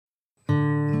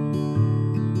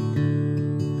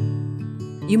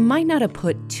You might not have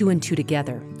put two and two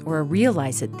together or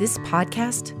realize that this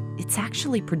podcast, it's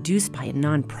actually produced by a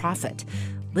nonprofit,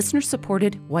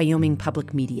 listener-supported Wyoming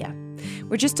Public Media.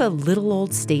 We're just a little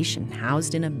old station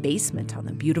housed in a basement on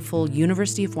the beautiful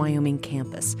University of Wyoming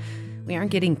campus. We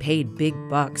aren't getting paid big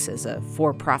bucks as a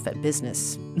for-profit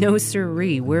business. No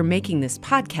sirree, we're making this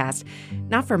podcast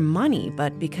not for money,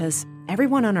 but because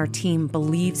everyone on our team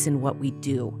believes in what we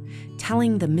do,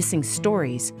 telling the missing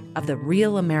stories of the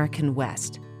real American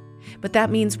West. But that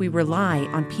means we rely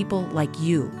on people like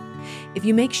you. If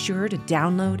you make sure to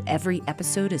download every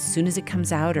episode as soon as it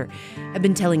comes out, or have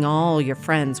been telling all your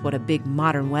friends what a big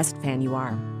Modern West fan you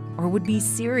are, or would be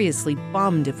seriously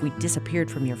bummed if we disappeared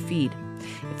from your feed,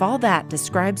 if all that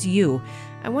describes you,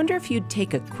 I wonder if you'd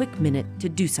take a quick minute to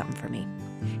do something for me.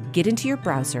 Get into your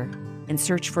browser and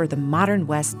search for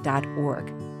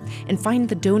themodernwest.org and find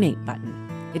the donate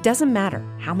button. It doesn't matter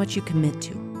how much you commit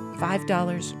to,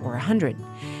 $5 or $100.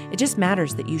 It just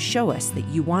matters that you show us that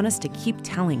you want us to keep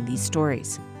telling these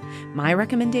stories. My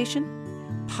recommendation?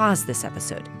 Pause this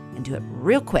episode and do it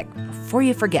real quick before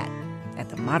you forget at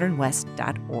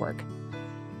themodernwest.org.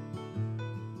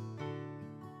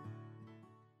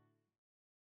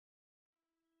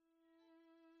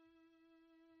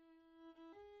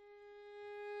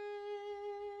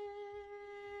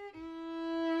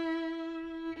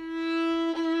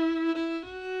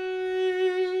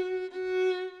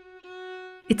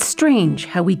 It's strange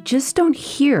how we just don't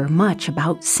hear much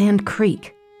about Sand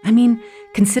Creek. I mean,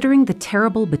 considering the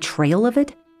terrible betrayal of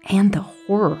it and the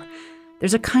horror,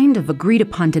 there's a kind of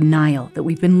agreed-upon denial that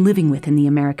we've been living with in the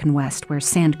American West where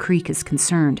Sand Creek is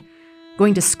concerned.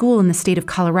 Going to school in the state of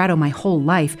Colorado my whole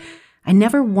life, I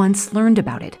never once learned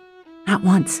about it. Not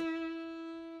once.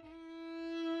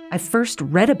 I first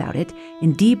read about it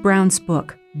in Dee Brown's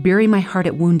book, Bury My Heart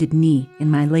at Wounded Knee,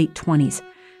 in my late 20s.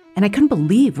 And I couldn't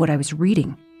believe what I was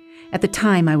reading. At the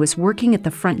time, I was working at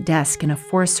the front desk in a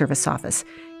Forest Service office,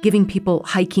 giving people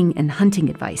hiking and hunting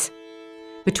advice.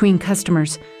 Between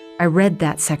customers, I read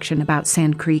that section about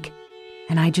Sand Creek,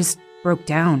 and I just broke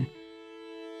down.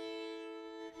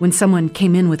 When someone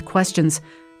came in with questions,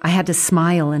 I had to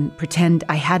smile and pretend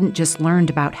I hadn't just learned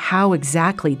about how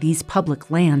exactly these public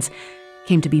lands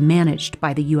came to be managed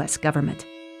by the U.S. government.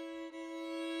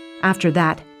 After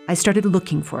that, I started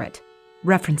looking for it.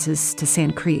 References to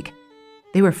Sand Creek.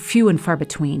 They were few and far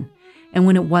between, and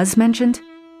when it was mentioned,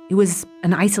 it was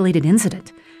an isolated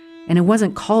incident, and it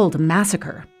wasn't called a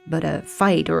massacre, but a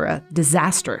fight or a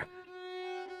disaster.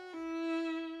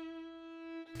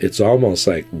 It's almost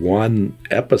like one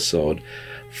episode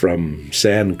from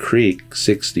Sand Creek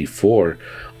 64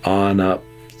 on up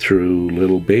through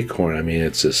Little Bighorn. I mean,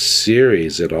 it's a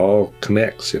series, it all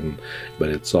connects, but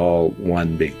it's all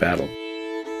one big battle.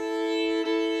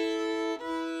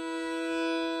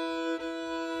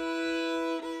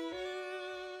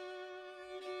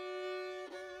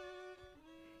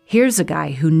 Here's a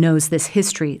guy who knows this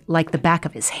history like the back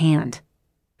of his hand.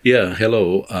 Yeah,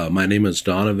 hello. My name is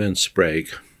Donovan Sprague.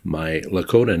 My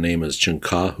Lakota name is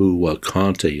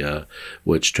Chinkahuwakantaya,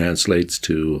 which translates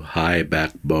to high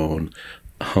backbone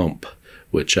hump,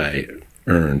 which I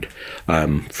earned.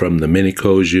 I'm from the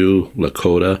Minikoju,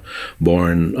 Lakota,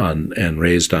 born on and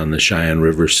raised on the Cheyenne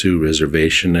River Sioux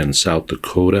Reservation in South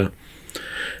Dakota.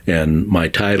 And my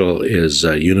title is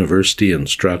University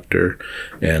Instructor,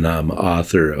 and I'm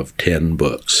author of 10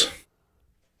 books.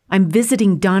 I'm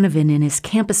visiting Donovan in his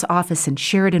campus office in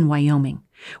Sheridan, Wyoming,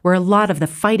 where a lot of the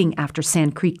fighting after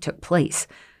Sand Creek took place.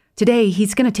 Today,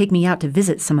 he's going to take me out to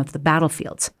visit some of the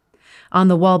battlefields. On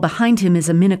the wall behind him is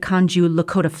a Minneconjou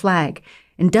Lakota flag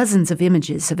and dozens of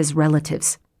images of his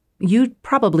relatives. You'd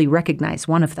probably recognize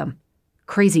one of them,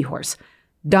 Crazy Horse.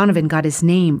 Donovan got his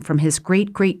name from his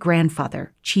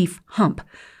great-great-grandfather, Chief Hump,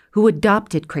 who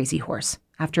adopted Crazy Horse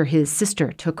after his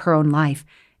sister took her own life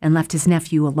and left his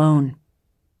nephew alone.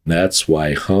 That's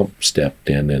why Hump stepped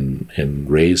in and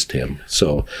raised him.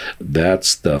 So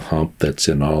that's the Hump that's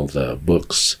in all the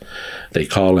books. They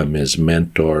call him his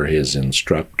mentor, his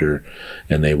instructor,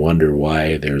 and they wonder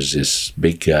why there's this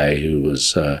big guy who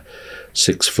was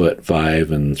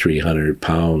 6'5" and 300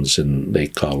 pounds, and they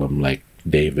call him like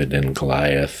David and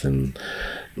Goliath and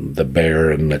the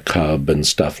bear and the cub and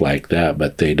stuff like that,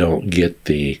 but they don't get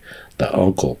the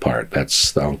uncle part.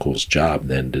 That's the uncle's job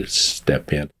then to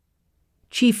step in.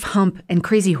 Chief Hump and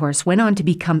Crazy Horse went on to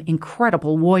become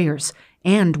incredible warriors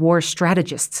and war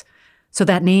strategists. So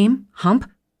that name, Hump,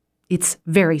 it's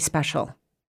very special.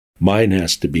 Mine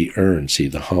has to be earned. See,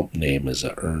 the Hump name is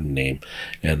an earned name.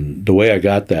 And the way I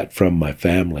got that from my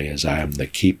family is I am the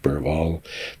keeper of all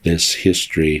this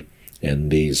history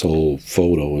and these old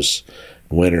photos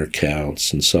winter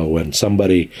counts. And so when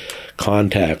somebody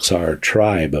contacts our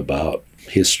tribe about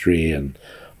history and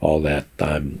all that,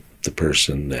 I'm the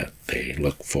person that they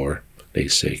look for. They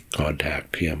say,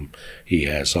 contact him. He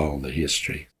has all the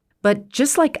history. But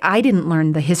just like I didn't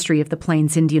learn the history of the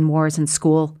Plains Indian Wars in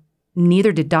school,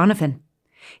 neither did Donovan.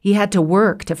 He had to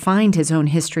work to find his own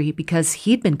history because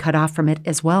he'd been cut off from it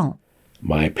as well.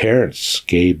 My parents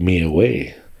gave me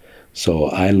away, so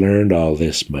I learned all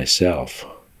this myself.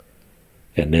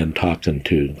 And then talking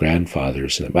to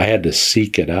grandfathers, I had to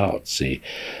seek it out, see.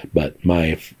 But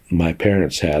my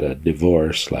parents had a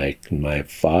divorce, like my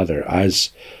father. I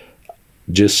was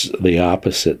just the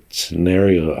opposite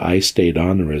scenario. I stayed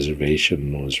on the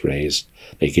reservation and was raised.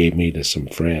 They gave me to some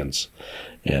friends.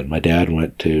 And my dad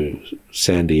went to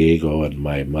San Diego and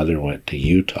my mother went to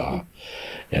Utah.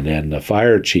 And then the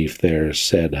fire chief there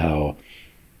said how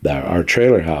our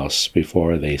trailer house,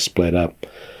 before they split up,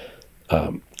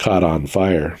 caught on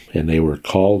fire, and they were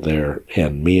called there,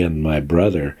 and me and my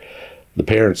brother, the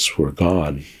parents were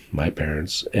gone, my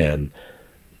parents, and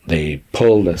they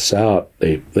pulled us out.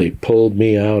 They pulled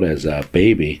me out as a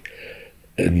baby,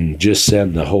 and just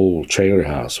then the whole trailer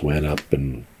house went up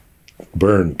and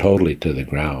burned totally to the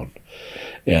ground.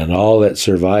 And all that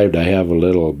survived, I have a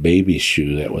little baby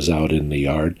shoe that was out in the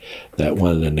yard that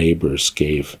one of the neighbors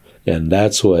gave. And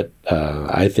that's what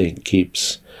I think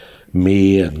keeps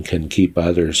me and can keep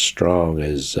others strong,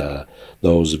 is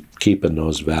those keeping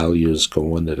those values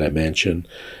going that I mentioned.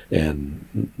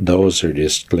 And those are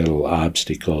just little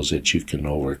obstacles that you can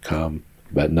overcome,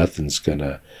 but nothing's going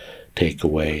to take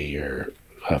away your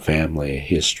family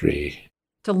history.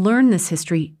 To learn this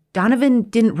history, Donovan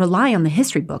didn't rely on the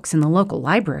history books in the local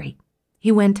library.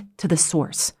 He went to the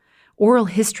source, oral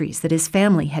histories that his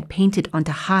family had painted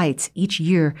onto hides each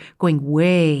year going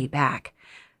way back,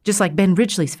 just like Ben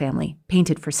Ridgely's family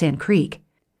painted for Sand Creek.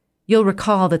 You'll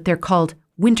recall that they're called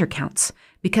winter counts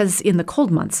because in the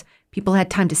cold months, people had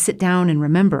time to sit down and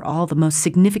remember all the most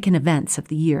significant events of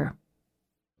the year.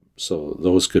 So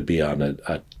those could be on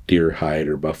a deer hide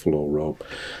or buffalo rope,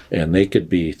 and they could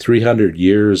be 300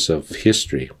 years of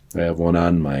history. I have one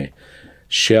on my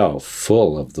shelf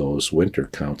full of those winter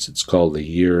counts. It's called The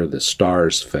Year the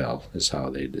Stars Fell, is how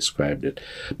they described it.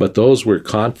 But those were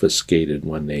confiscated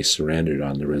when they surrendered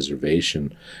on the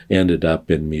reservation, ended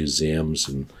up in museums,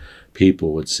 and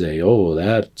people would say, oh,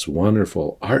 that's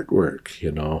wonderful artwork,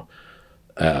 you know.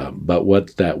 But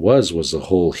what that was the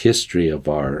whole history of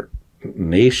our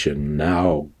nation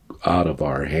now out of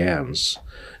our hands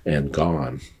and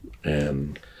gone.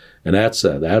 And that's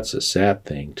a sad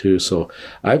thing too. So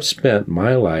I've spent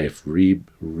my life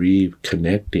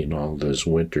reconnecting all those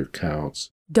winter counts.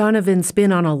 Donovan's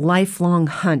been on a lifelong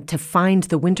hunt to find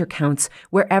the winter counts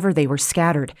wherever they were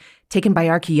scattered. Taken by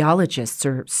archaeologists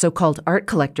or so-called art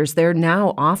collectors, they're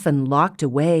now often locked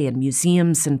away in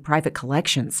museums and private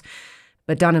collections.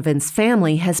 But Donovan's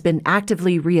family has been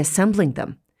actively reassembling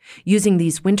them. Using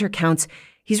these winter counts,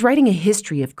 he's writing a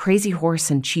history of Crazy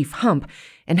Horse and Chief Hump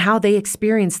and how they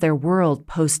experienced their world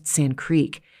post-Sand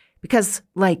Creek. Because,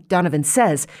 like Donovan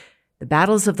says, the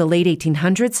battles of the late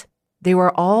 1800s, they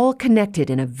were all connected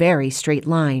in a very straight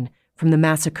line from the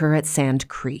massacre at Sand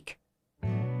Creek.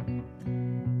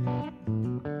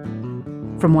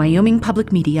 From Wyoming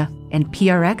Public Media and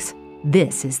PRX,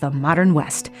 this is The Modern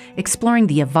West, exploring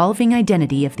the evolving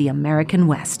identity of the American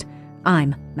West.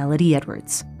 I'm Melody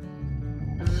Edwards.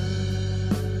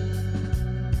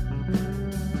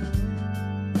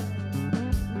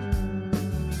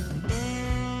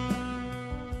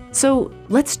 So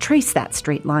let's trace that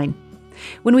straight line.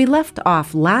 When we left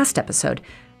off last episode,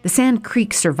 the Sand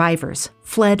Creek survivors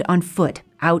fled on foot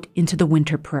out into the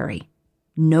winter prairie.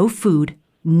 No food,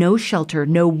 no shelter,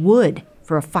 no wood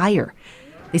for a fire.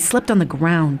 They slept on the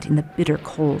ground in the bitter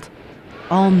cold.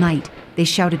 All night, they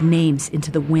shouted names into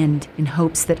the wind in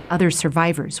hopes that other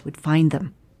survivors would find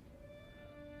them.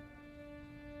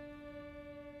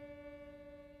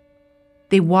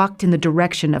 They walked in the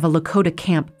direction of a Lakota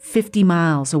camp 50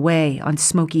 miles away on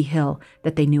Smoky Hill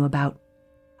that they knew about.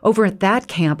 Over at that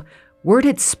camp, word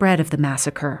had spread of the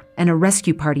massacre, and a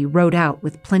rescue party rode out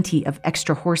with plenty of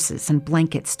extra horses and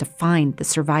blankets to find the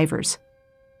survivors.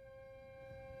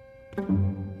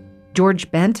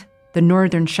 George Bent, the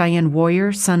Northern Cheyenne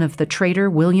warrior, son of the trader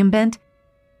William Bent,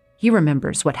 he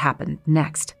remembers what happened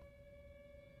next.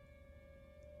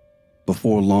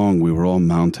 Before long, we were all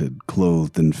mounted,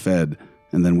 clothed, and fed,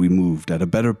 and then we moved at a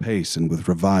better pace and with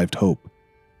revived hope.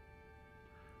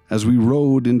 As we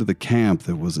rode into the camp,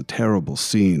 there was a terrible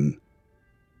scene.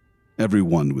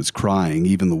 Everyone was crying,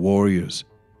 even the warriors,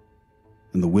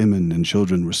 and the women and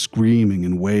children were screaming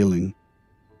and wailing.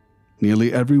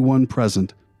 Nearly everyone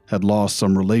present had lost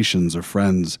some relations or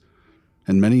friends,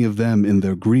 and many of them, in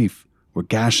their grief, were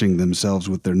gashing themselves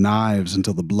with their knives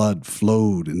until the blood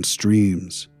flowed in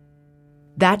streams.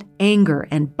 That anger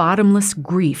and bottomless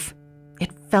grief,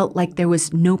 it felt like there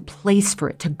was no place for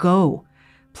it to go.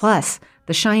 Plus,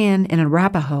 the Cheyenne and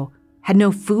Arapaho had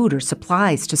no food or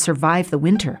supplies to survive the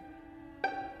winter.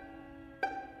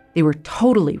 They were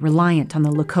totally reliant on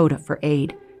the Lakota for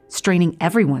aid, straining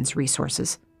everyone's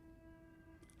resources.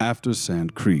 After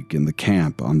Sand Creek, in the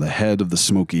camp on the head of the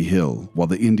Smoky Hill, while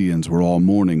the Indians were all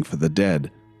mourning for the dead,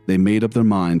 they made up their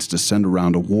minds to send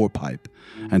around a war pipe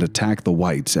and attack the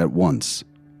whites at once.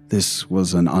 This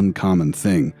was an uncommon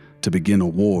thing, to begin a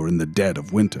war in the dead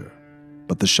of winter.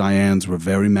 But the Cheyennes were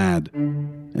very mad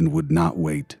and would not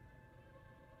wait.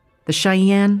 The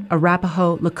Cheyenne,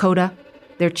 Arapaho, Lakota,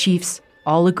 their chiefs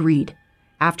all agreed.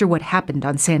 After what happened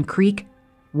on Sand Creek,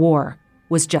 war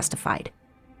was justified.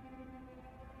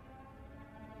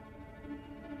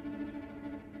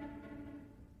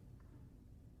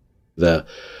 The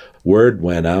word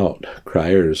went out,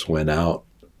 criers went out,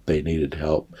 they needed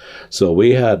help. So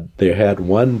they had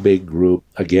one big group,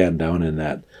 again, down in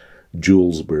that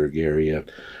Julesburg area.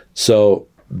 So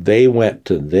they went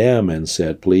to them and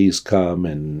said, please come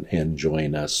and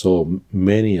join us. So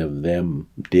many of them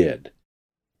did.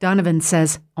 Donovan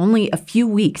says only a few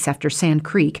weeks after Sand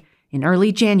Creek, in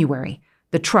early January,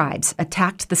 the tribes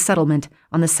attacked the settlement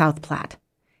on the South Platte.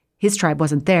 His tribe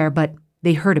wasn't there, but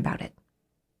they heard about it.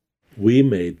 We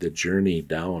made the journey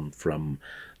down from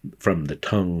the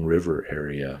Tongue River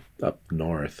area up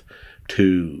north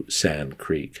to Sand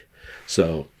Creek.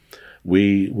 So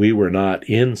we were not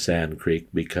in Sand Creek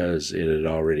because it had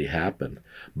already happened.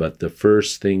 But the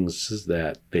first things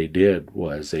that they did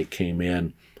was they came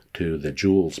in to the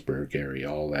Julesburg area,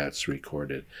 all that's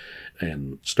recorded,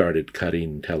 and started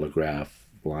cutting telegraph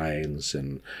lines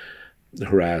and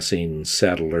harassing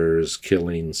settlers,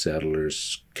 killing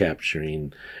settlers,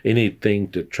 capturing anything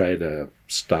to try to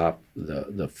stop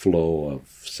the flow of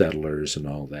settlers and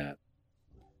all that.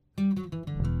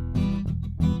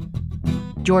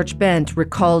 George Bent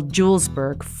recalled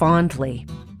Julesburg fondly.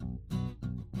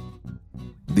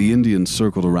 The Indians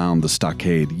circled around the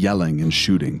stockade, yelling and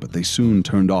shooting, but they soon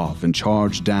turned off and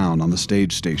charged down on the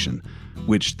stage station,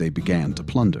 which they began to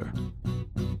plunder.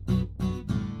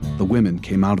 The women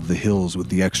came out of the hills with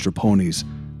the extra ponies,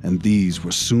 and these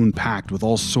were soon packed with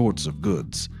all sorts of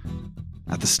goods.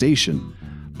 At the station,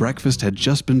 breakfast had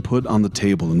just been put on the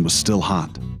table and was still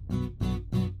hot.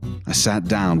 I sat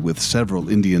down with several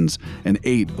Indians and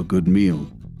ate a good meal.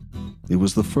 It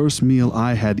was the first meal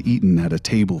I had eaten at a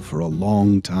table for a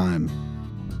long time.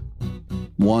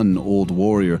 One old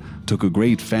warrior took a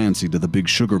great fancy to the big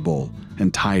sugar bowl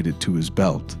and tied it to his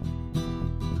belt.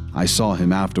 I saw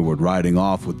him afterward riding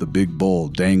off with the big bowl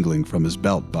dangling from his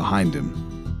belt behind him.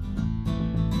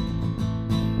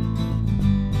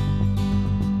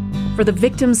 For the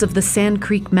victims of the Sand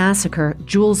Creek massacre,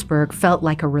 Julesburg felt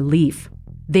like a relief.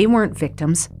 They weren't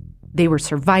victims. They were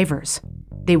survivors.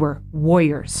 They were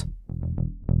warriors.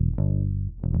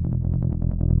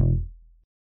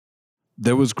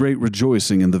 There was great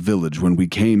rejoicing in the village when we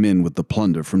came in with the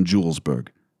plunder from Julesburg.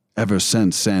 Ever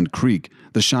since Sand Creek,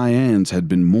 the Cheyennes had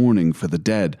been mourning for the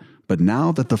dead, but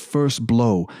now that the first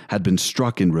blow had been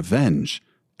struck in revenge,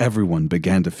 everyone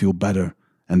began to feel better,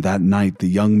 and that night the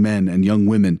young men and young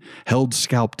women held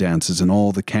scalp dances in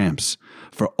all the camps,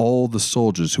 for all the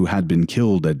soldiers who had been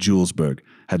killed at Julesburg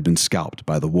had been scalped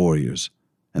by the warriors,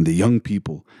 and the young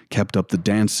people kept up the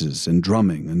dances and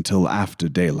drumming until after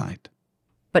daylight.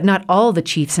 But not all the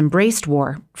chiefs embraced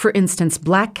war. For instance,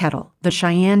 Black Kettle, the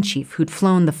Cheyenne chief who'd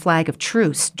flown the flag of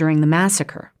truce during the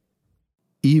massacre.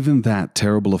 Even that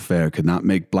terrible affair could not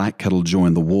make Black Kettle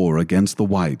join the war against the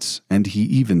whites, and he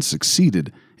even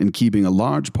succeeded in keeping a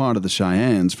large part of the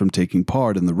Cheyennes from taking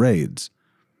part in the raids.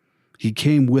 He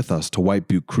came with us to White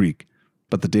Butte Creek,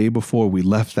 but the day before we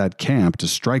left that camp to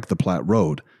strike the Platte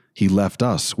Road, he left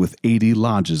us with 80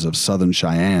 lodges of Southern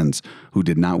Cheyennes who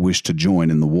did not wish to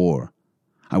join in the war.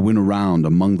 I went around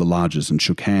among the lodges and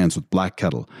shook hands with Black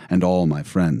Kettle and all my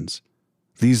friends.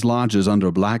 These lodges under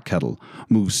Black Kettle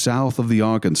moved south of the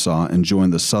Arkansas and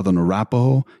joined the Southern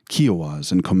Arapaho,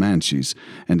 Kiowas, and Comanches,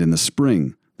 and in the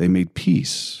spring they made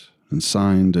peace and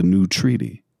signed a new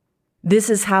treaty. This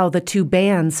is how the two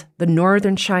bands, the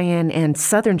Northern Cheyenne and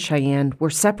Southern Cheyenne, were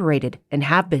separated and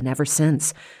have been ever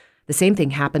since. The same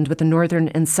thing happened with the Northern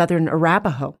and Southern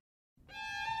Arapaho.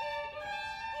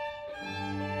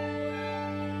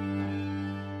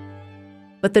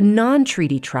 But the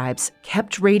non-treaty tribes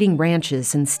kept raiding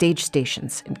ranches and stage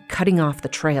stations and cutting off the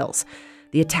trails.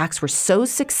 The attacks were so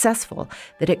successful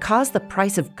that it caused the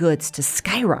price of goods to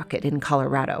skyrocket in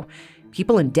Colorado.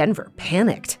 People in Denver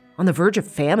panicked, on the verge of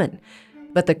famine.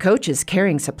 But the coaches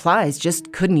carrying supplies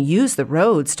just couldn't use the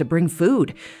roads to bring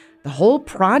food. The whole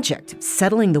project of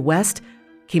settling the West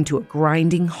came to a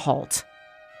grinding halt.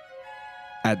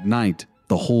 At night,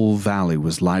 the whole valley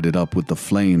was lighted up with the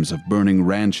flames of burning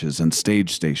ranches and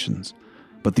stage stations.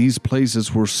 But these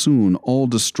places were soon all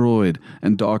destroyed,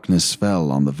 and darkness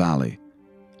fell on the valley.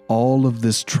 All of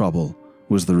this trouble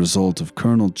was the result of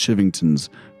Colonel Chivington's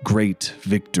great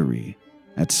victory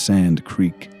at Sand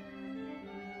Creek.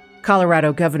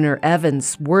 Colorado Governor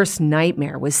Evans' worst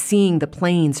nightmare was seeing the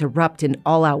plains erupt in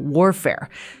all-out warfare.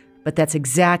 But that's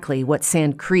exactly what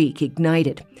Sand Creek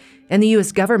ignited. And the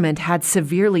U.S. government had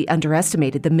severely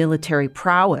underestimated the military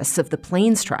prowess of the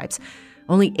Plains tribes.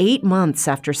 Only 8 months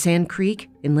after Sand Creek,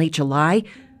 in late July,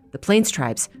 the Plains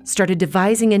tribes started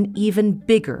devising an even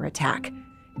bigger attack,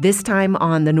 this time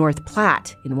on the North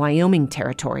Platte in Wyoming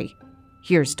Territory.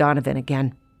 Here's Donovan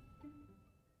again.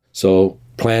 So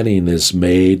planning is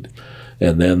made,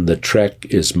 and then the trek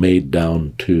is made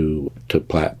down to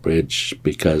Platte Bridge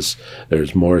because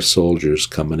there's more soldiers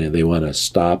coming in. They want to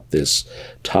stop this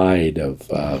tide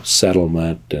of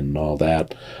settlement and all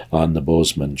that on the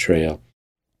Bozeman Trail.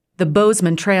 The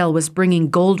Bozeman Trail was bringing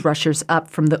gold rushers up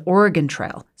from the Oregon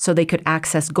Trail so they could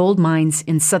access gold mines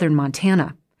in southern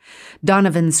Montana.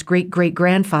 Donovan's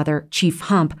great-great-grandfather, Chief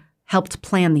Hump, helped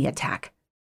plan the attack.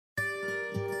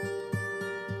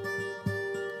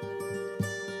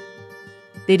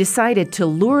 They decided to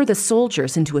lure the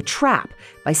soldiers into a trap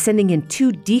by sending in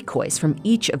 2 decoys from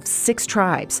each of 6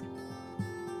 tribes.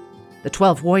 The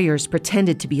 12 warriors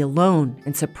pretended to be alone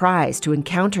and surprised to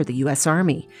encounter the U.S.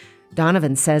 Army.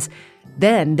 Donovan says,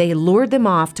 then they lured them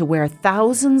off to where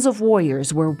thousands of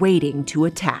warriors were waiting to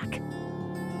attack.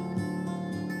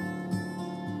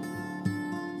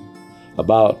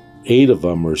 About 8 of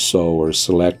them or so were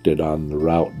selected on the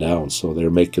route down, so they're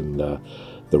making the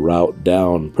route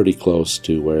down pretty close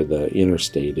to where the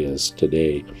interstate is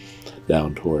today,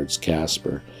 down towards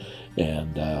Casper.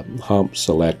 And Hump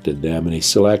selected them, and he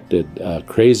selected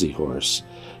Crazy Horse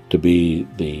to be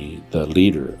the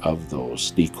leader of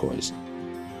those decoys.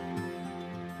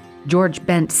 George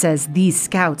Bent says these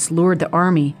scouts lured the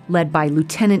Army, led by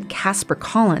Lieutenant Casper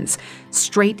Collins,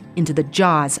 straight into the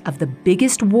jaws of the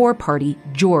biggest war party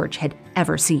George had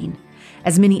ever seen,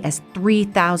 as many as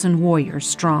 3,000 warriors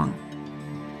strong.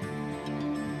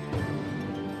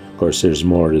 Of course, there's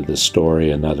more to the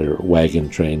story. Another wagon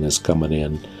train is coming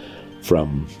in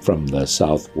from the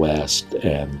southwest,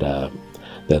 and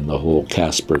then the whole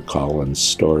Casper Collins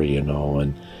story,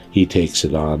 and he takes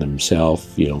it on himself,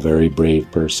 very brave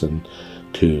person,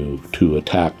 to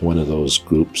attack one of those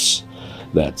groups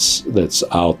that's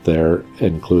out there,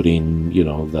 including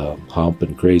the Hump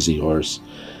and Crazy Horse,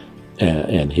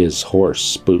 and his horse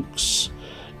Spooks,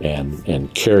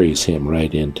 and carries him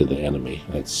right into the enemy.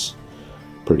 That's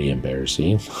pretty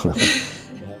embarrassing.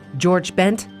 George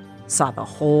Bent saw the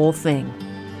whole thing.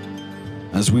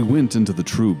 As we went into the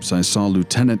troops, I saw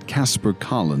Lieutenant Casper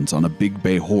Collins on a big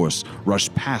bay horse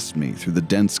rush past me through the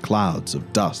dense clouds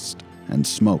of dust and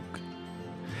smoke.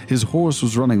 His horse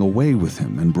was running away with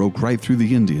him and broke right through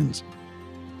the Indians.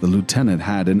 The lieutenant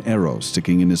had an arrow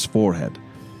sticking in his forehead,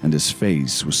 and his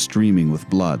face was streaming with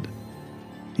blood.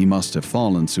 He must have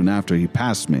fallen soon after he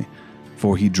passed me,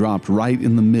 for he dropped right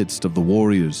in the midst of the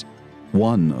warriors,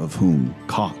 one of whom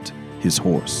caught his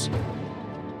horse.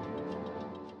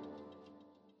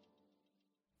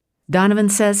 Donovan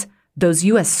says those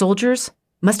U.S. soldiers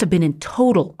must have been in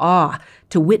total awe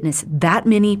to witness that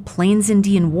many Plains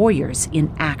Indian warriors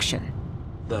in action.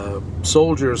 The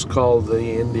soldiers called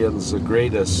the Indians the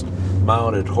greatest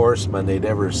mounted horsemen they'd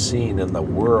ever seen in the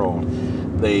world.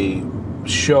 They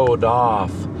showed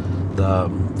off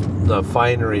the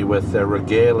finery with their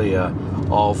regalia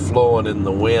all flowing in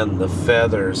the wind, the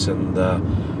feathers and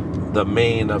the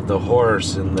mane of the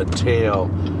horse and the tail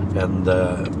and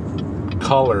the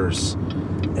colors,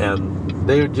 and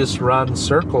they would just run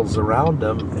circles around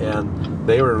them, and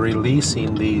they were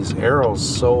releasing these arrows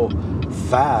so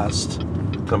fast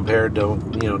compared to,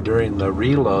 during the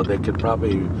reload, they could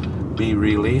probably be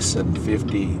releasing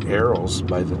 50 arrows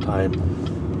by the time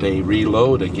they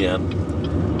reload again.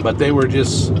 But they were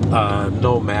just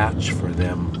no match for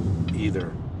them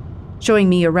either. Showing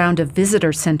me around a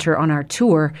visitor center on our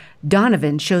tour,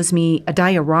 Donovan shows me a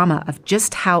diorama of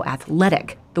just how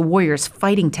athletic the warriors'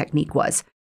 fighting technique was.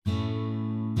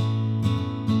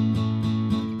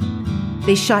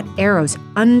 They shot arrows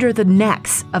under the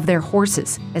necks of their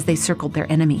horses as they circled their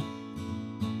enemy.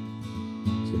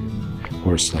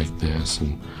 Horse like this,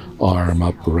 and arm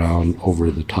up around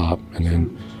over the top and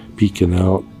then peeking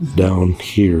out down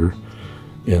here,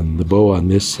 and the bow on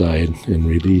this side, and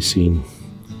releasing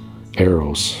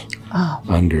arrows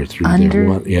under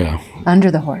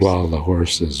under the horse while the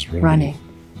horse is running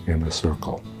in a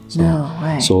circle. So no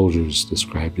way. Soldiers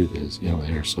described it as,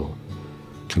 they're so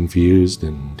confused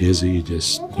and dizzy,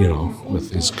 just,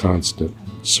 with this constant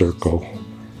circle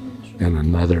and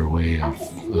another way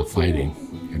of fighting,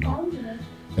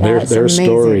 And their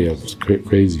story of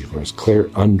Crazy Horse, clear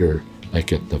under,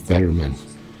 like at the Fetterman,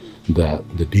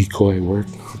 the decoy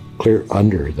worked clear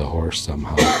under the horse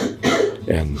somehow.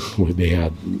 And they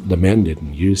had, the men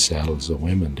didn't use saddles, the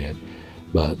women did,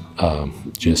 but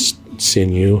just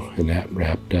sinew and that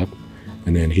wrapped up.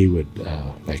 And then he would,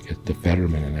 like at the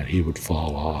Fetterman and that, he would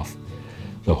fall off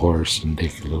the horse and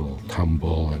take a little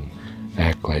tumble and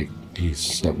act like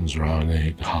something's wrong, and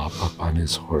he'd hop up on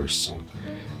his horse.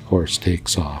 Horse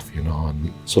takes off,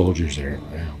 and soldiers are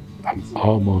I'm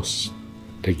almost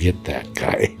to get that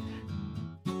guy.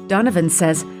 Donovan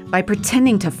says by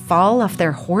pretending to fall off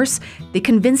their horse, they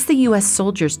convinced the U.S.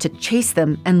 soldiers to chase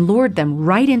them and lured them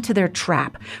right into their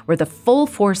trap, where the full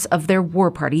force of their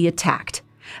war party attacked.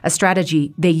 A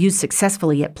strategy they used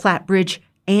successfully at Platte Bridge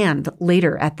and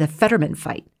later at the Fetterman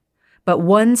fight. But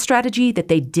one strategy that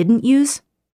they didn't use?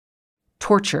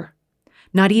 Torture.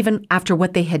 Not even after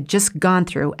what they had just gone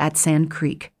through at Sand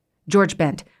Creek. George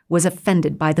Bent was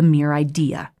offended by the mere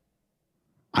idea.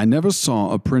 I never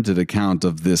saw a printed account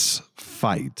of this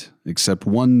fight, except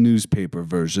one newspaper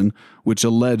version, which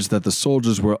alleged that the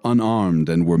soldiers were unarmed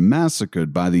and were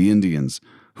massacred by the Indians,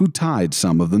 who tied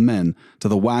some of the men to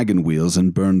the wagon wheels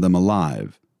and burned them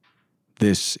alive.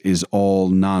 This is all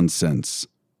nonsense.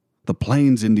 The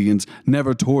Plains Indians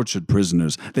never tortured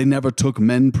prisoners. They never took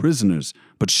men prisoners,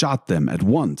 but shot them at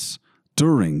once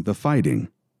during the fighting.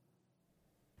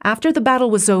 After the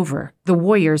battle was over, the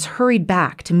warriors hurried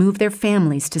back to move their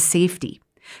families to safety.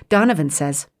 Donovan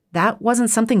says that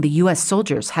wasn't something the U.S.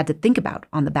 soldiers had to think about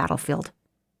on the battlefield.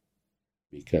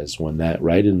 Because when that,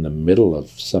 right in the middle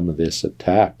of some of this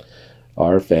attack,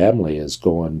 our family is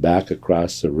going back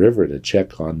across the river to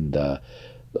check on the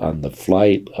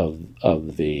flight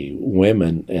of the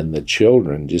women and the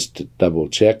children, just to double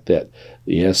check that,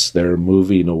 yes, they're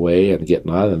moving away and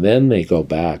getting on, and then they go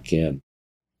back in.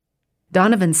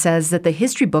 Donovan says that the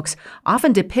history books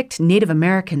often depict Native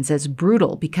Americans as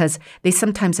brutal because they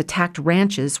sometimes attacked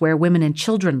ranches where women and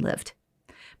children lived.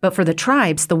 But for the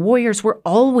tribes, the warriors were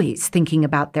always thinking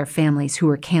about their families who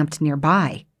were camped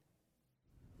nearby.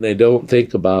 They don't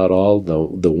think about all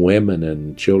the women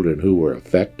and children who were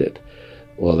affected.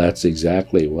 Well, that's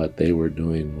exactly what they were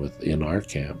doing in our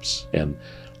camps. And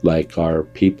like our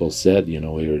people said, we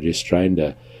were just trying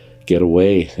to get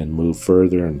away and move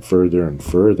further and further and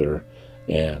further,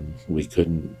 and we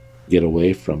couldn't get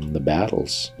away from the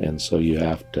battles. And so you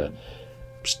have to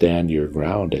stand your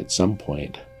ground at some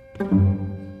point.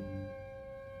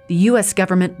 The U.S.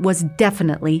 government was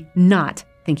definitely not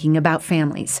thinking about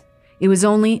families. It was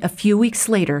only a few weeks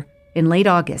later, in late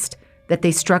August, that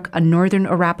they struck a northern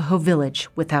Arapaho village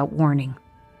without warning.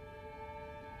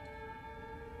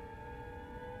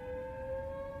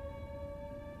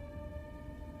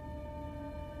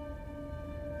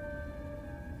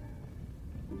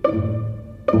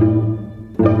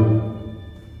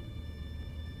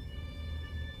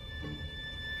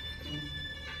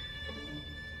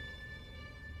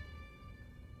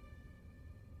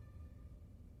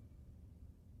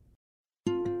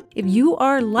 If you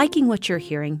are liking what you're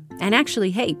hearing, and actually,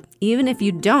 hey, even if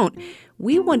you don't,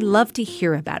 we would love to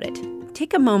hear about it.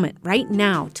 Take a moment right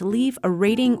now to leave a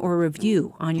rating or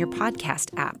review on your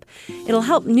podcast app. It'll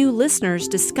help new listeners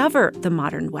discover the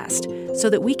modern West so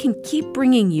that we can keep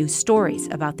bringing you stories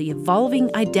about the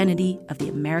evolving identity of the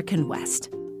American West.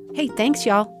 Hey, thanks,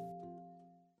 y'all.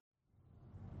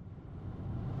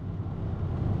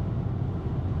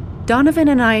 Donovan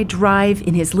and I drive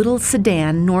in his little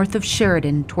sedan north of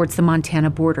Sheridan towards the Montana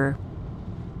border.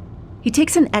 He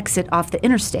takes an exit off the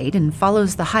interstate and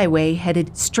follows the highway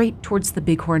headed straight towards the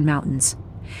Bighorn Mountains.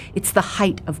 It's the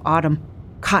height of autumn.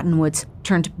 Cottonwoods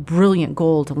turned brilliant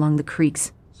gold along the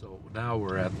creeks. So now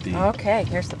we're at the Okay,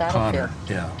 here's the battlefield. Connor.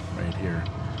 Yeah, right here.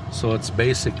 So it's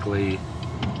basically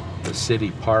the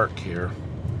city park here.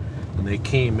 And they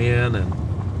came in,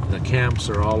 and the camps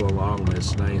are all along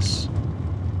this nice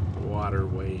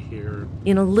waterway here.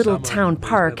 In a little town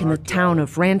park in the town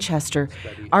of Ranchester,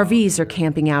 RVs are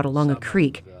camping out along a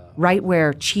creek, right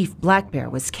where Chief Black Bear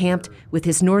was camped with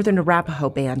his Northern Arapaho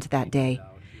band that day.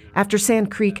 After Sand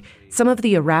Creek, some of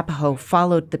the Arapaho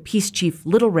followed the peace chief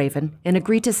Little Raven and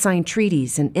agreed to sign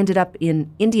treaties and ended up in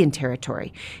Indian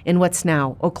Territory in what's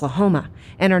now Oklahoma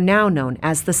and are now known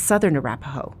as the Southern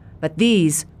Arapaho. But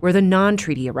these were the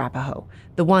non-treaty Arapaho,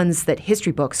 the ones that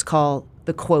history books call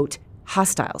the, quote,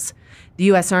 hostiles. The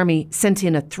U.S. Army sent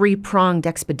in a 3-pronged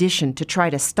expedition to try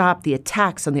to stop the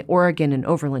attacks on the Oregon and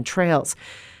Overland trails.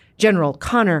 General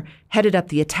Connor headed up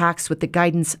the attacks with the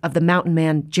guidance of the mountain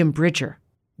man Jim Bridger.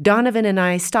 Donovan and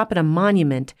I stop at a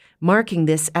monument marking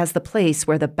this as the place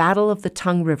where the Battle of the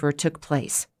Tongue River took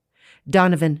place.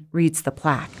 Donovan reads the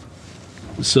plaque.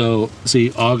 So,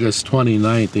 see, August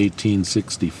 29th,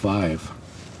 1865,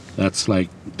 that's like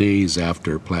days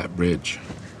after Platte Bridge.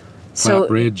 Platte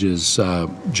Bridge is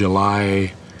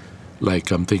July, like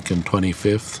I'm thinking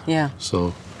 25th. Yeah.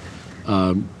 So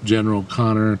General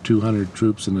Connor, 200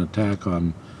 troops in attack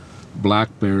on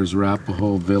Black Bear's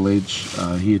Arapaho village.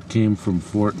 He had came from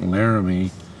Fort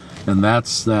Laramie, and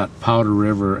that's that Powder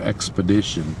River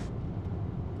expedition.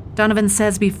 Donovan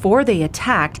says before they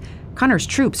attacked, Connor's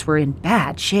troops were in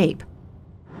bad shape.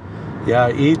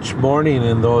 Yeah, each morning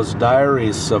in those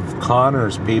diaries of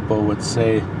Connor's people would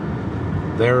say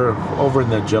they're over in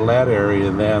the Gillette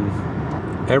area then.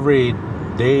 Every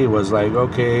day was like,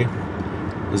 okay,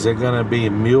 is it going to be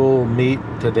mule meat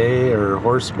today or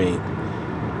horse meat?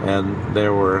 And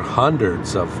there were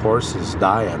hundreds of horses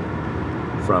dying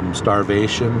from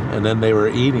starvation, and then they were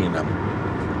eating them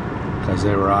because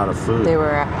they were out of food. They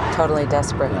were totally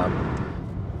desperate. Yeah.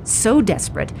 So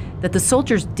desperate that the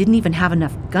soldiers didn't even have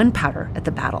enough gunpowder at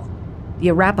the battle. The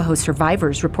Arapaho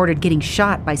survivors reported getting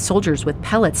shot by soldiers with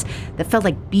pellets that felt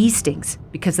like bee stings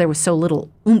because there was so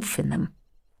little oomph in them.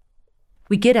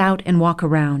 We get out and walk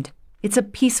around. It's a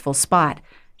peaceful spot,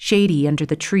 shady under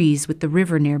the trees with the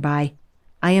river nearby.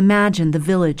 I imagine the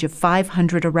village of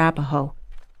 500 Arapaho.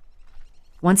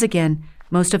 Once again,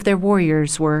 most of their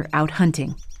warriors were out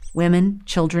hunting. Women,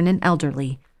 children, and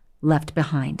elderly left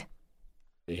behind.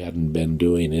 They hadn't been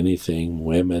doing anything.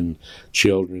 Women,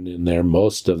 children in there.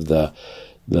 Most of the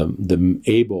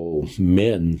able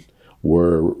men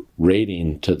were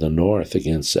raiding to the north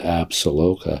against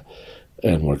Absaloka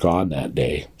and were gone that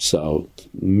day. So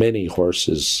many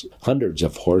horses, hundreds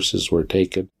of horses were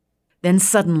taken. Then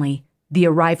suddenly, the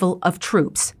arrival of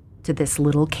troops to this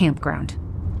little campground.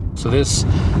 So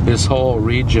this whole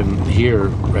region here,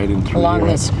 right in through along here,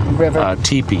 this river,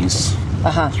 teepees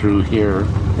through here.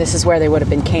 This is where they would have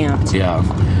been camped. Yeah,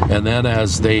 and then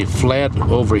as they fled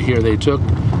over here, they took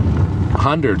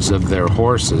hundreds of their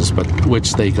horses, but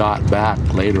which they got back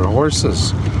later.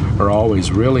 Horses are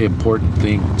always really important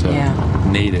thing to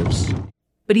natives.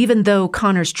 But even though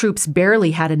Connor's troops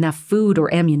barely had enough food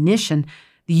or ammunition,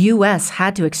 the U.S.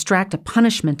 had to extract a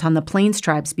punishment on the Plains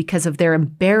tribes because of their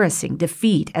embarrassing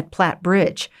defeat at Platte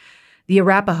Bridge. The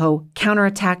Arapaho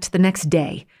counterattacked the next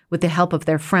day with the help of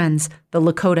their friends, the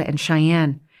Lakota and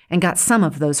Cheyenne, and got some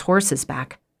of those horses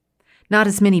back. Not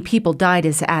as many people died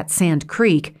as at Sand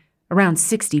Creek, around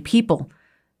 60 people,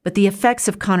 but the effects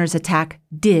of Connor's attack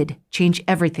did change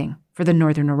everything for the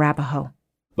Northern Arapaho.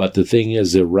 But the thing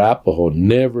is, the Arapaho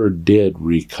never did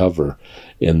recover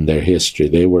in their history.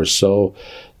 They were so,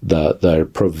 their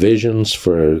provisions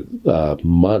for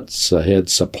months ahead,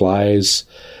 supplies,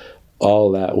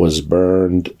 all that was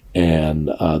burned, and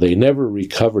they never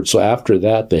recovered. So after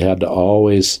that, they had to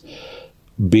always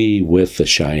be with the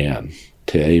Cheyenne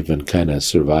to even kind of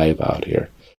survive out here.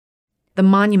 The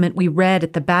monument we read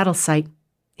at the battle site,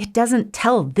 it doesn't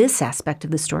tell this aspect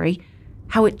of the story,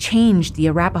 how it changed the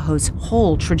Arapaho's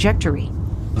whole trajectory.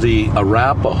 The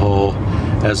Arapaho,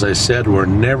 as I said, were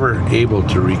never able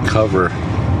to recover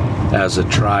as a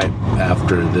tribe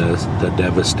after the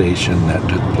devastation that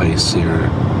took place here,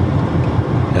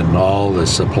 and all the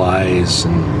supplies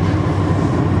and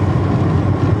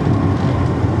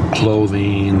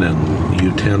clothing and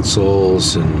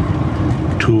utensils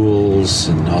and tools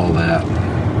and all that.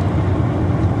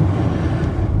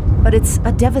 But it's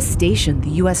a devastation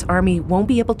the U.S. Army won't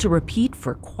be able to repeat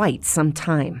for quite some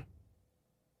time.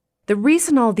 The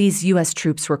reason all these U.S.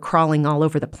 troops were crawling all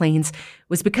over the plains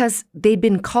was because they'd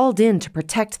been called in to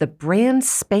protect the brand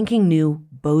spanking new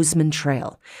Bozeman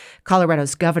Trail.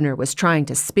 Colorado's governor was trying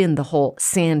to spin the whole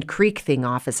Sand Creek thing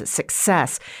off as a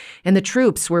success, and the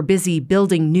troops were busy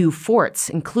building new forts,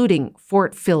 including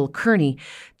Fort Phil Kearny,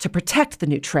 to protect the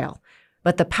new trail.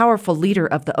 But the powerful leader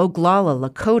of the Oglala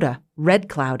Lakota, Red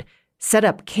Cloud, set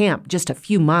up camp just a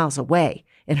few miles away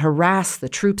and harassed the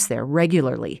troops there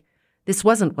regularly. This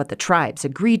wasn't what the tribes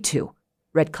agreed to,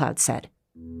 Red Cloud said.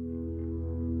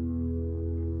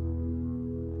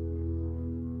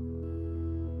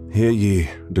 Hear ye,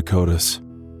 Dakotas.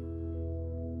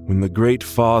 when the Great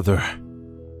Father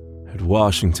at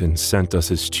Washington sent us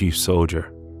his chief soldier.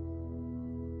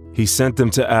 He sent them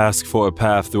to ask for a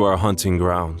path through our hunting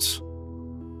grounds,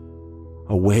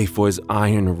 a way for his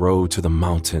iron road to the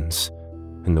mountains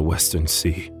and the Western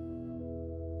Sea.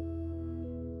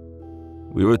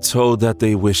 We were told that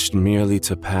they wished merely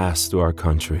to pass through our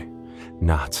country,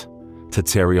 not to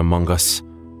tarry among us,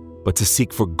 but to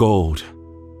seek for gold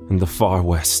in the far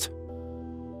west.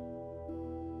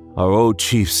 Our old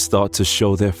chiefs thought to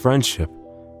show their friendship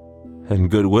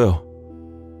and goodwill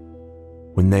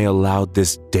when they allowed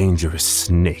this dangerous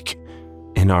snake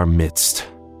in our midst.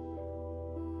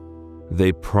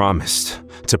 They promised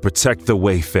to protect the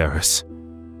wayfarers,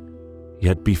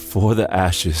 yet before the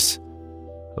ashes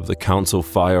of the council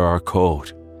fire are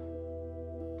cold,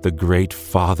 the Great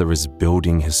Father is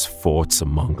building his forts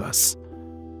among us.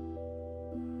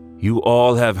 You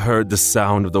all have heard the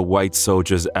sound of the white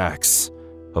soldier's axe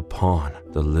upon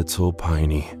the little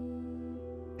Piney.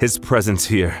 His presence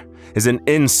here is an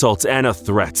insult and a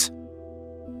threat.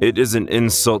 It is an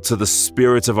insult to the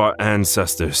spirit of our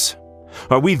ancestors.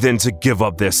 Are we then to give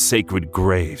up their sacred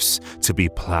graves to be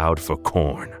plowed for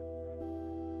corn?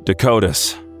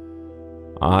 Dakotas,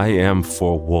 I am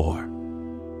for war.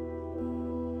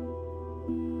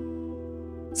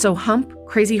 So Hump,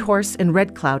 Crazy Horse, and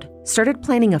Red Cloud started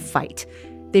planning a fight.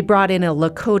 They brought in a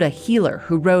Lakota healer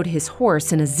who rode his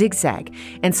horse in a zigzag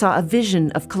and saw a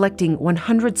vision of collecting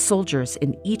 100 soldiers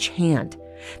in each hand.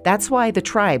 That's why the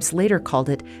tribes later called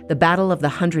it the Battle of the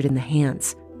 100 in the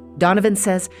Hands. Donovan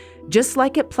says, just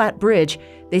like at Platte Bridge,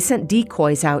 they sent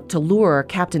decoys out to lure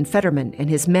Captain Fetterman and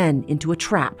his men into a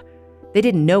trap. They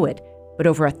didn't know it, but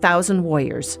over 1,000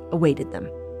 warriors awaited them.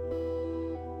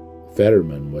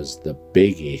 Fetterman was the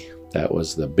biggie. That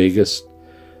was the biggest,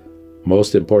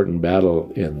 most important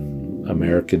battle in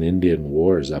American Indian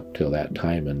Wars up till that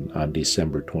time on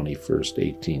December 21st,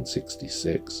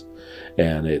 1866.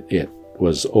 And it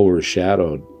was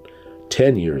overshadowed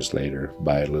 10 years later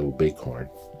by Little Bighorn.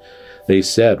 They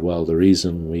said, well, the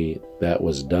reason that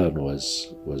was done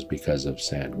was because of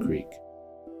Sand Creek.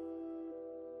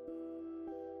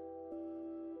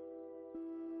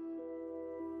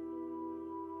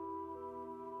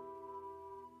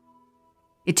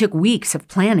 It took weeks of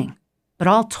planning, but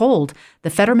all told, the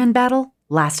Fetterman battle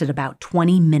lasted about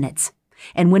 20 minutes.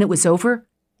 And when it was over,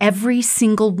 every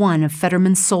single one of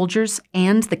Fetterman's soldiers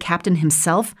and the captain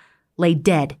himself lay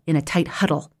dead in a tight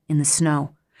huddle in the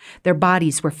snow. Their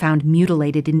bodies were found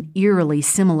mutilated in eerily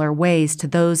similar ways to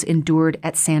those endured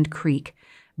at Sand Creek.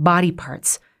 Body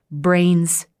parts,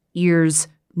 brains, ears,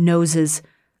 noses,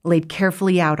 laid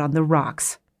carefully out on the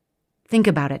rocks. Think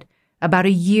about it, about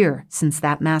a year since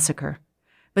that massacre.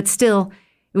 But still,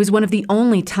 it was one of the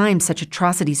only times such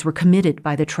atrocities were committed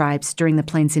by the tribes during the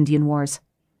Plains Indian Wars.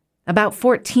 About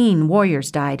 14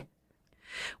 warriors died.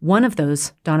 One of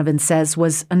those, Donovan says,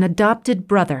 was an adopted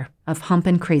brother of Hump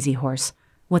and Crazy Horse,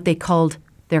 what they called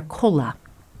their kola.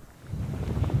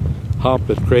 Hump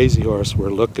and Crazy Horse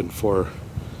were looking for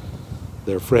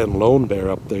their friend Lone Bear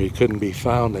up there. He couldn't be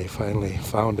found. They finally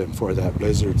found him before that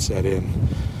blizzard set in,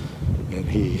 and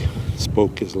he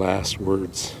spoke his last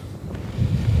words.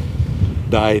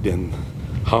 Died in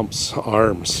Hump's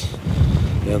arms.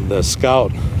 And the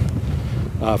scout,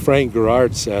 Frank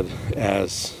Gerard, said,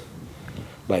 as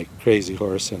like Crazy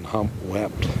Horse and Hump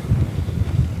wept,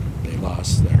 they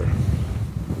lost their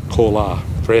kola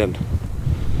friend.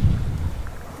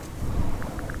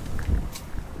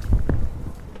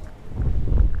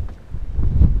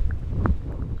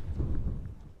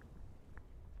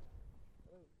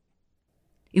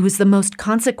 It was the most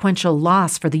consequential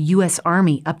loss for the U.S.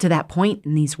 Army up to that point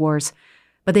in these wars,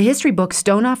 but the history books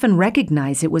don't often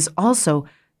recognize it was also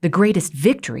the greatest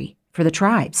victory for the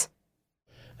tribes.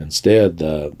 Instead,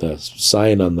 the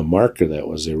sign on the marker that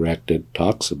was erected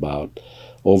talks about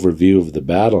overview of the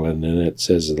battle, and then it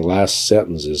says the last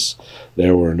sentence is,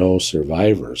 there were no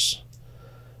survivors.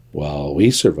 Well,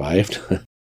 we survived.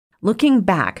 Looking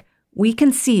back, we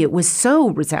can see it was so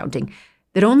resounding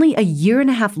that only a year and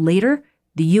a half later,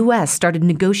 the U.S. started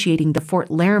negotiating the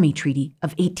Fort Laramie Treaty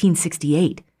of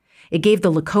 1868. It gave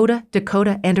the Lakota,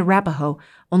 Dakota, and Arapaho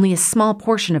only a small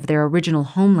portion of their original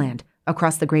homeland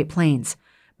across the Great Plains,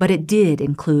 but it did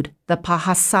include the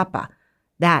Pahasapa.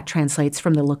 That translates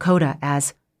from the Lakota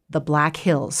as the Black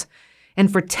Hills.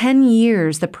 And for 10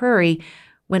 years, the prairie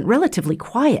went relatively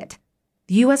quiet.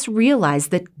 The U.S.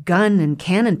 realized that gun and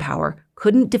cannon power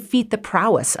couldn't defeat the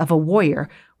prowess of a warrior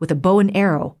with a bow and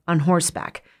arrow on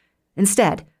horseback.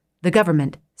 Instead, the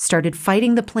government started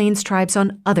fighting the Plains tribes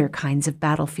on other kinds of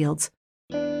battlefields.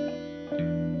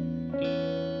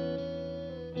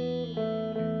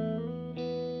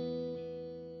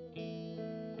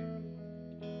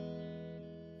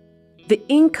 The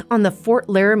ink on the Fort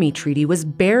Laramie Treaty was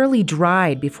barely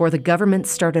dried before the government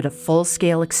started a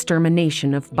full-scale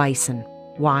extermination of bison.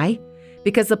 Why?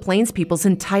 Because the Plains people's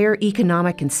entire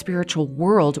economic and spiritual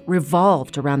world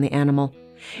revolved around the animal.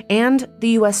 And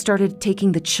the U.S. started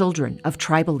taking the children of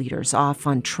tribal leaders off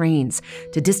on trains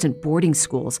to distant boarding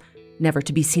schools, never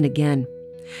to be seen again.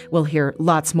 We'll hear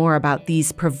lots more about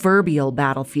these proverbial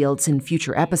battlefields in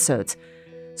future episodes.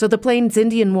 So the Plains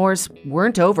Indian Wars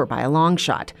weren't over by a long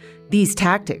shot. These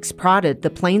tactics prodded the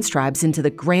Plains tribes into the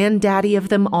granddaddy of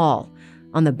them all,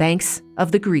 on the banks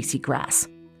of the Greasy Grass.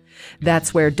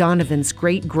 That's where Donovan's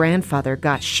great-grandfather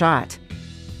got shot.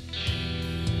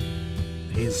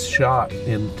 He's shot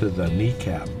into the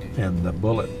kneecap, and the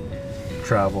bullet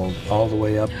traveled all the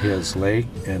way up his leg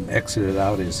and exited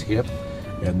out his hip,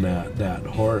 and that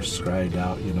horse cried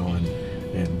out,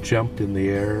 and jumped in the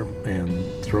air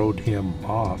and throwed him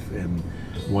off. And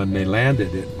when they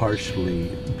landed, it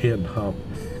partially pinned Hump.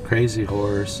 Crazy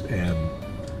Horse and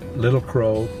Little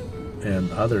Crow and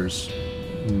others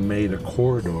made a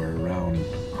corridor around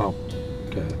Hump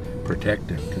to protect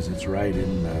him, because it's right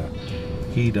in the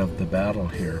heat of the battle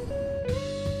here.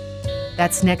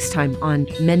 That's next time on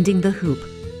Mending the Hoop.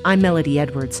 I'm Melody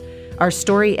Edwards. Our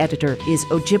story editor is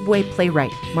Ojibwe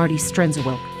playwright Marty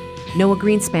Strenzewilk. Noah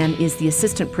Greenspan is the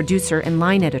assistant producer and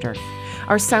line editor.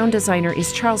 Our sound designer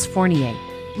is Charles Fournier.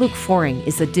 Luke Foring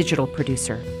is the digital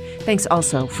producer. Thanks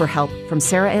also for help from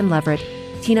Sarah Ann Leverett,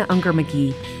 Tina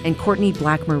Unger-McGee, and Courtney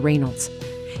Blackmer Reynolds.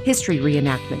 History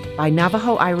reenactment by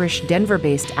Navajo-Irish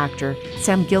Denver-based actor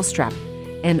Sam Gilstrap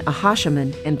and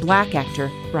Ahashiman and Black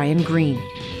actor Brian Green.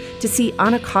 To see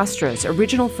Anna Costro's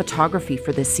original photography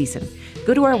for this season,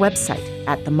 go to our website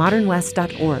at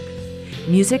themodernwest.org.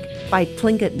 Music by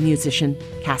Tlingit musician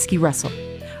Caskey Russell.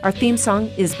 Our theme song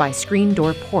is by Screen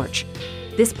Door Porch.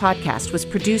 This podcast was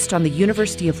produced on the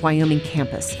University of Wyoming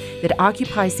campus that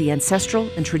occupies the ancestral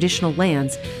and traditional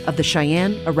lands of the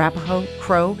Cheyenne, Arapaho,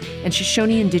 Crow, and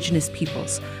Shoshone indigenous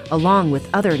peoples, along with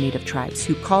other native tribes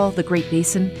who call the Great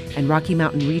Basin and Rocky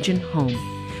Mountain region home.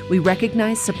 We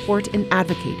recognize, support, and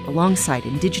advocate alongside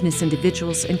indigenous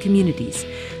individuals and communities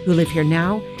who live here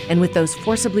now and with those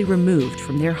forcibly removed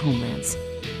from their homelands.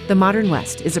 The Modern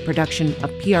West is a production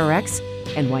of PRX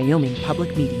and Wyoming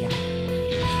Public Media.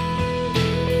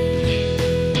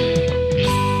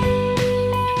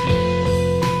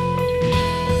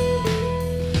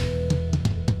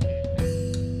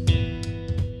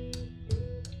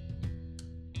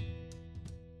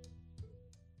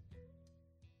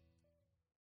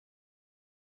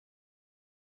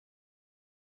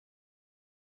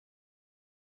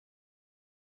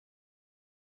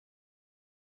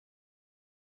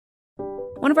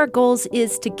 One of our goals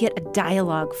is to get a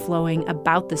dialogue flowing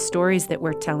about the stories that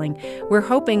we're telling. We're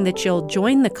hoping that you'll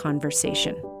join the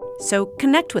conversation. So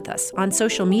connect with us on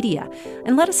social media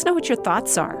and let us know what your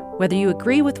thoughts are, whether you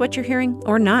agree with what you're hearing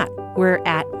or not. We're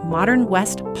at Modern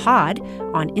West Pod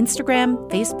on Instagram,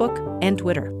 Facebook, and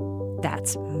Twitter.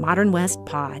 That's Modern West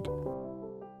Pod.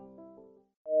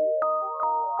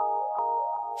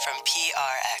 From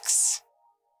PRX.